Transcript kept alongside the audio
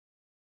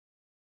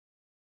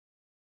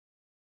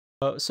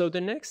So the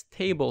next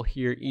table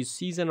here is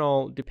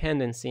seasonal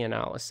dependency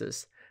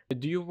analysis.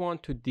 Do you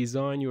want to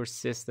design your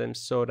system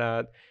so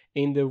that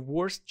in the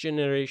worst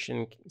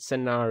generation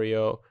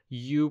scenario,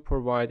 you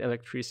provide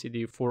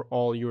electricity for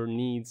all your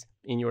needs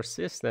in your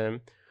system,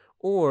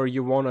 or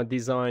you want to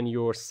design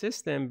your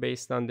system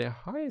based on the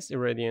highest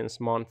irradiance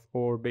month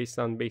or based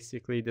on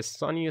basically the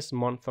sunniest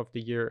month of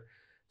the year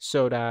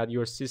so that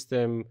your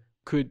system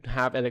could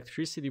have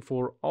electricity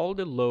for all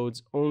the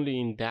loads only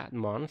in that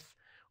month,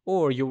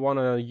 or you want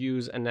to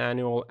use an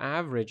annual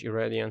average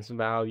irradiance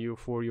value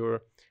for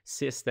your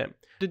system.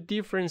 The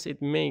difference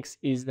it makes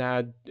is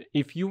that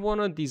if you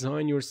want to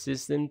design your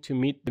system to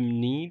meet the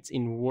needs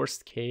in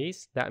worst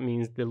case, that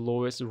means the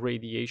lowest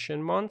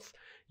radiation month,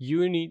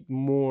 you need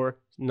more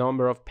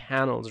number of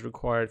panels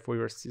required for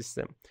your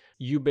system.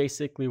 You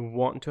basically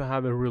want to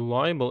have a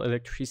reliable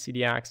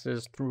electricity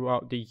access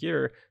throughout the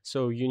year,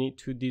 so you need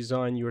to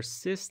design your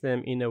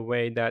system in a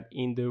way that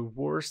in the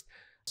worst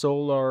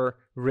solar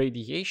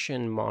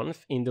radiation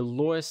month, in the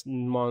lowest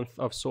month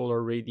of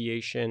solar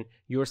radiation,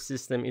 your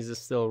system is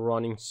still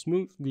running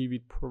smoothly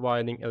with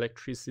providing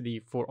electricity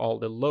for all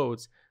the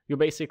loads. You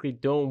basically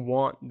don't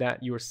want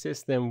that your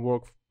system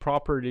work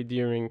properly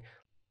during.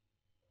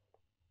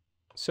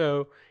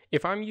 So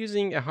if I'm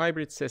using a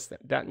hybrid system,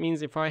 that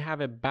means if I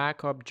have a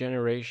backup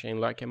generation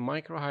like a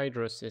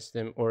microhydro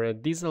system or a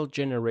diesel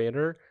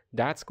generator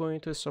that's going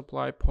to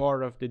supply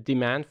part of the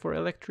demand for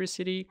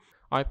electricity,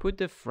 I put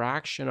the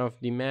fraction of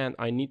demand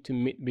I need to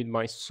meet with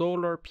my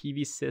solar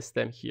PV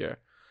system here.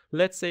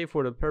 Let's say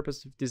for the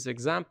purpose of this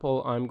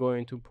example, I'm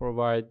going to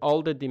provide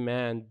all the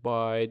demand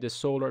by the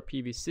solar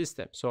PV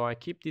system. So I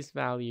keep this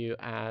value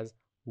as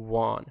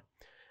 1.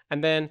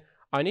 And then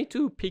I need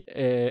to pick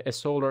a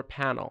solar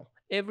panel.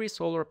 Every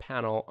solar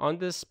panel on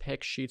the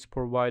spec sheets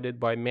provided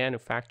by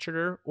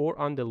manufacturer or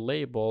on the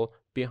label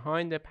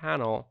behind the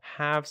panel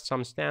have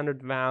some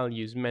standard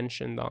values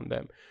mentioned on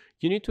them.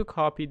 You need to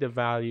copy the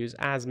values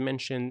as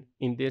mentioned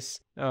in this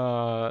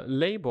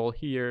label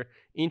here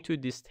into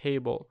this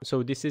table.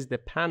 So this is the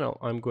panel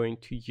I'm going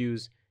to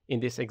use in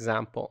this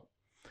example.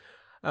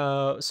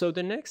 So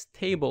the next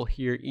table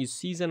here is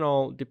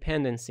seasonal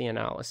dependency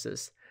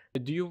analysis.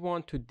 Do you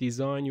want to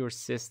design your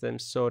system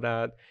so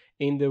that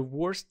in the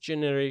worst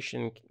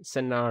generation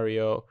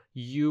scenario,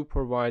 you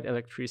provide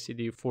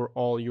electricity for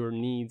all your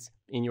needs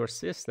in your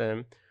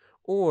system,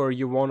 or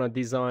you want to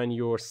design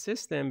your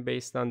system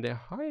based on the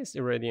highest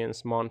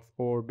irradiance month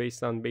or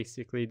based on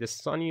basically the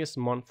sunniest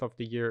month of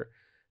the year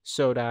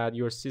so that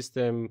your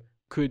system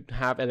could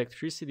have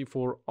electricity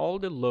for all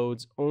the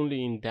loads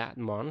only in that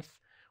month,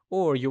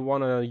 or you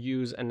want to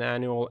use an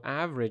annual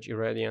average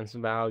irradiance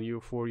value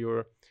for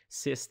your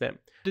system.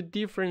 The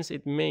difference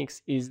it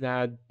makes is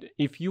that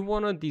if you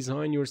want to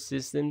design your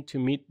system to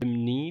meet the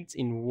needs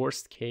in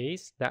worst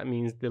case, that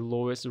means the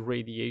lowest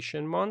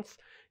radiation month,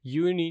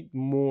 you need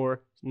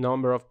more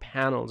number of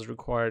panels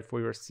required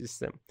for your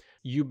system.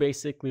 You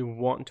basically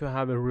want to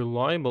have a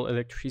reliable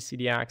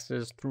electricity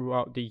access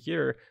throughout the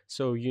year,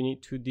 so you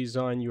need to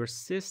design your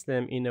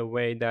system in a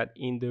way that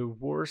in the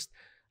worst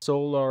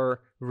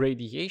solar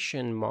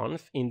radiation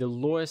month, in the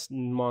lowest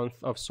month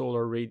of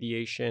solar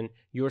radiation,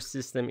 your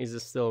system is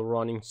still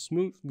running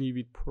smoothly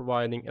with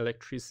providing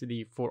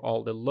electricity for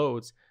all the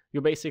loads.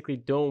 You basically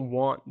don't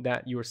want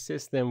that your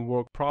system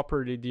work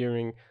properly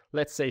during,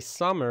 let's say,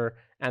 summer,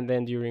 and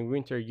then during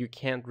winter you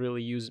can't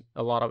really use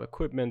a lot of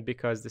equipment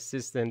because the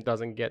system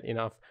doesn't get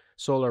enough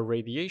solar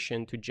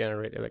radiation to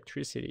generate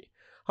electricity.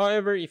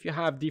 However, if you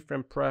have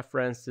different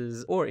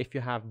preferences or if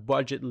you have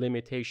budget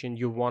limitation,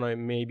 you want to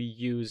maybe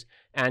use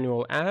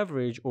annual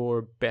average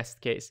or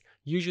best case.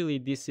 Usually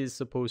this is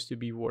supposed to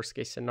be worst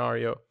case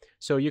scenario.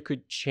 So you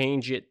could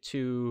change it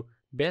to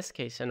best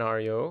case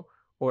scenario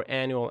or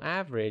annual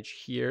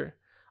average here.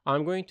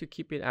 I'm going to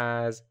keep it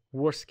as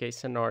worst case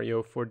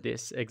scenario for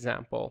this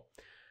example.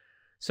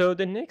 So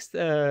the next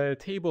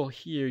table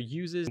here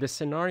uses the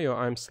scenario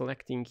I'm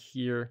selecting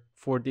here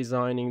for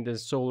designing the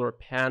solar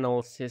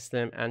panel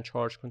system and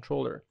charge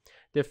controller.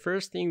 The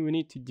first thing we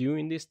need to do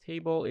in this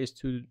table is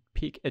to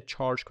pick a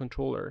charge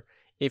controller.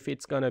 If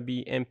it's going to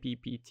be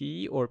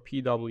MPPT or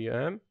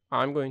PWM,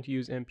 I'm going to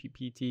use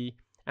MPPT.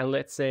 And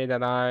let's say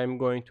that I'm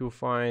going to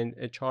find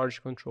a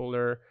charge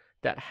controller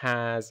that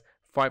has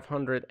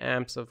 500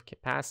 amps of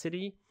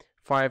capacity,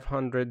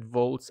 500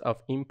 volts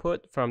of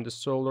input from the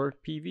solar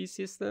PV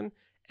system,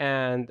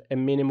 and a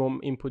minimum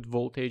input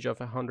voltage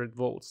of 100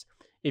 volts.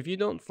 If you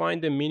don't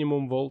find the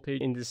minimum voltage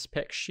in the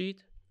spec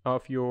sheet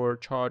of your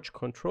charge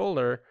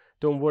controller,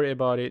 don't worry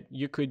about it.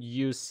 You could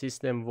use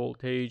system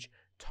voltage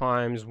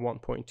times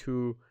 1.2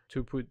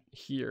 to put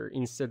here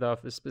instead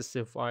of a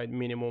specified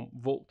minimum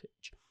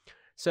voltage.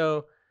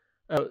 So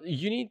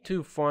you need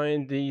to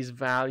find these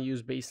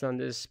values based on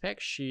the spec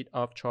sheet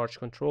of charge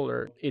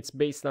controller. It's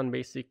based on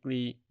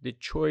basically the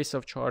choice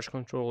of charge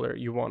controller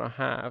you want to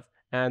have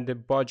and the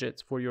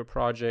budgets for your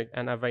project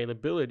and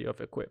availability of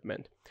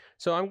equipment.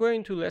 So I'm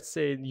going to, let's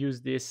say,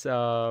 use this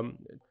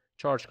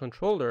charge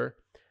controller.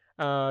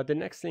 The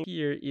next thing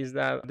here is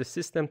that the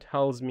system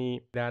tells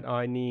me that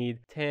I need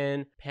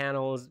 10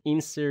 panels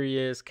in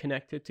series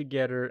connected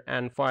together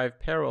and 5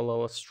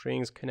 parallel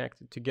strings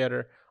connected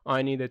together.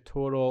 I need a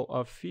total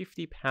of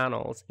 50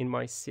 panels in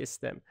my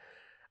system.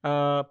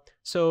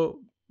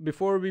 So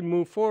before we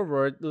move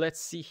forward,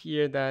 let's see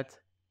here that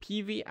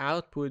PV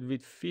output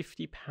with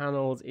 50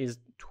 panels is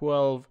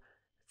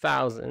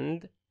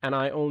 12,000 and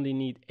I only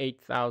need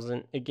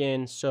 8,000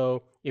 again.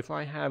 So if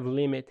I have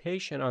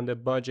limitation on the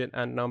budget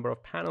and number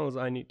of panels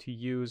I need to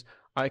use,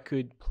 I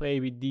could play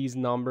with these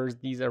numbers,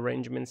 these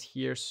arrangements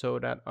here, so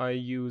that I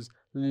use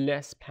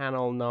less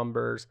panel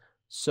numbers,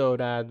 so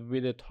that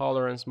with a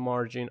tolerance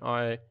margin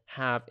I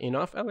have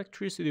enough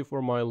electricity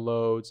for my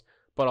loads,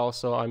 but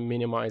also I'm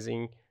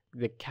minimizing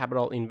the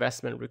capital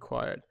investment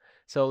required.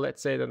 So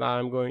let's say that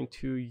I'm going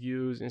to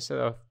use,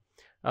 instead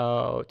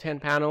of 10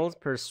 panels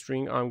per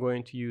string, I'm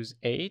going to use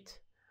 8.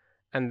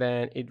 And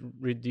then it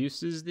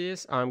reduces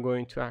this. I'm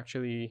going to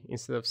actually,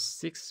 instead of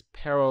 6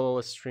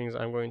 parallel strings,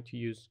 I'm going to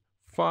use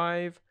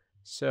 5.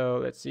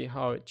 So let's see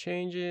how it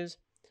changes.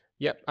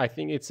 Yep, I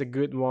think it's a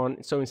good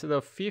one. So instead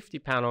of 50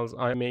 panels,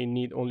 I may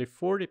need only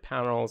 40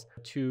 panels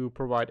to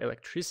provide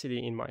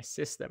electricity in my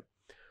system.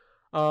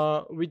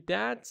 With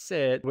that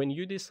said, when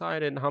you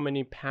decided how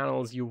many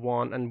panels you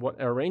want and what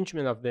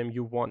arrangement of them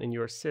you want in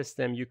your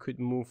system, you could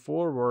move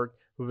forward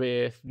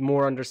with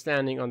more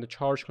understanding on the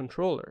charge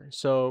controller.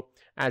 So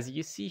as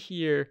you see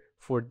here,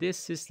 for this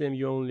system,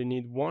 you only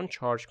need one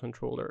charge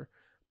controller.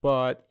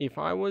 But if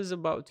I was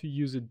about to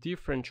use a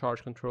different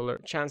charge controller,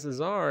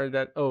 chances are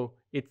that, oh,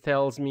 it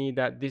tells me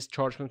that this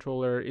charge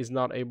controller is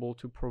not able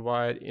to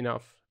provide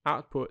enough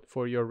output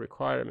for your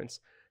requirements.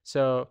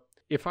 So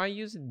if I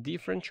use a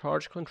different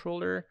charge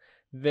controller,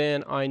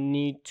 then I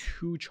need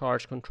 2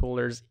 charge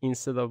controllers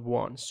instead of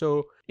 1.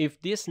 So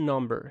if this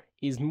number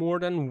is more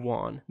than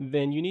 1,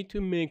 then you need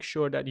to make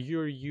sure that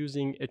you're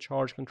using a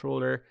charge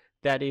controller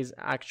that is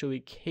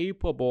actually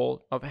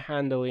capable of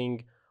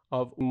handling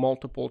of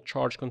multiple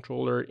charge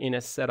controller in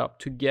a setup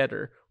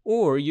together.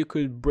 Or you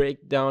could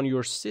break down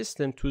your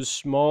system to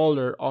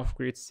smaller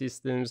off-grid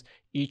systems,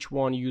 each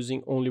one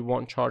using only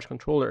one charge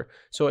controller.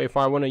 So if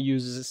I want to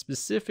use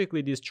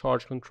specifically this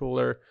charge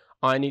controller,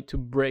 I need to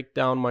break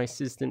down my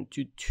system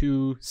to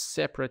 2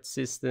 separate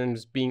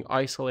systems being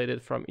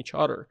isolated from each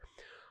other.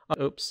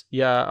 Oops,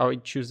 yeah, I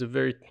choose a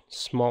very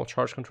small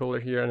charge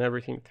controller here and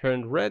everything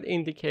turned red,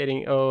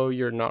 indicating, oh,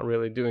 you're not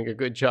really doing a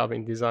good job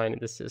in designing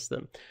the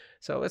system.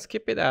 So let's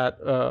keep it at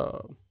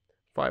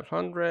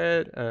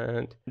 500,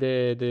 and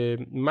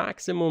the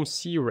maximum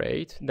C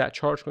rate that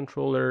charge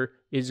controller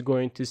is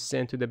going to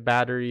send to the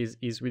batteries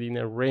is within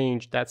a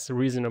range that's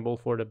reasonable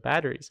for the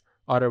batteries.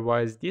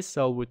 Otherwise, this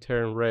cell would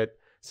turn red,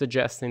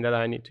 suggesting that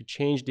I need to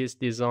change this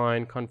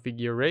design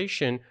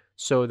configuration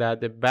so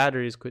that the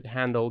batteries could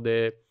handle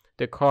the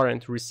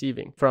current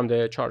receiving from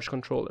the charge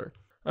controller.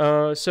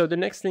 So the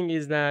next thing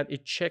is that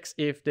it checks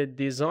if the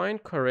design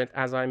current,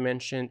 as I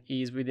mentioned,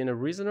 is within a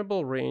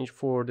reasonable range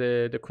for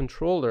the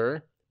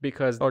controller,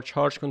 because our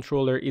charge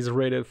controller is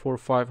rated for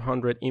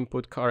 500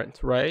 input current,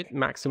 right?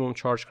 Maximum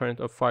charge current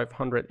of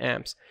 500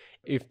 amps.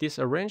 If this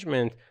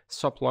arrangement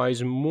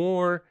supplies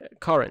more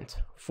current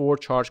for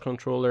charge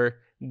controller,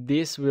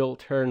 this will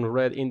turn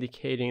red,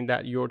 indicating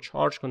that your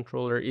charge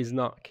controller is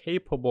not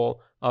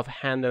capable of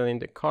handling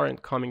the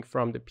current coming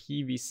from the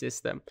PV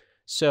system.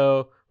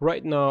 So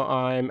right now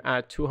I'm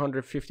at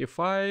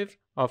 255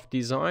 of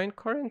design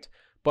current,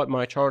 but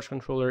my charge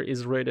controller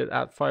is rated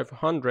at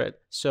 500,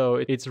 so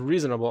it's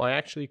reasonable. I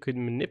actually could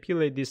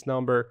manipulate this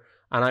number,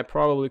 and I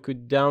probably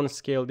could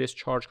downscale this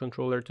charge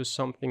controller to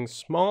something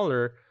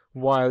smaller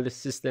while the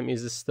system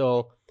is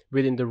still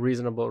within the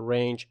reasonable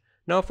range.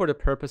 Now, for the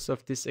purpose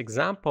of this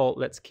example,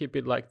 let's keep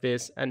it like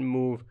this and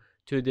move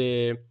to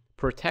the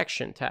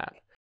protection tab.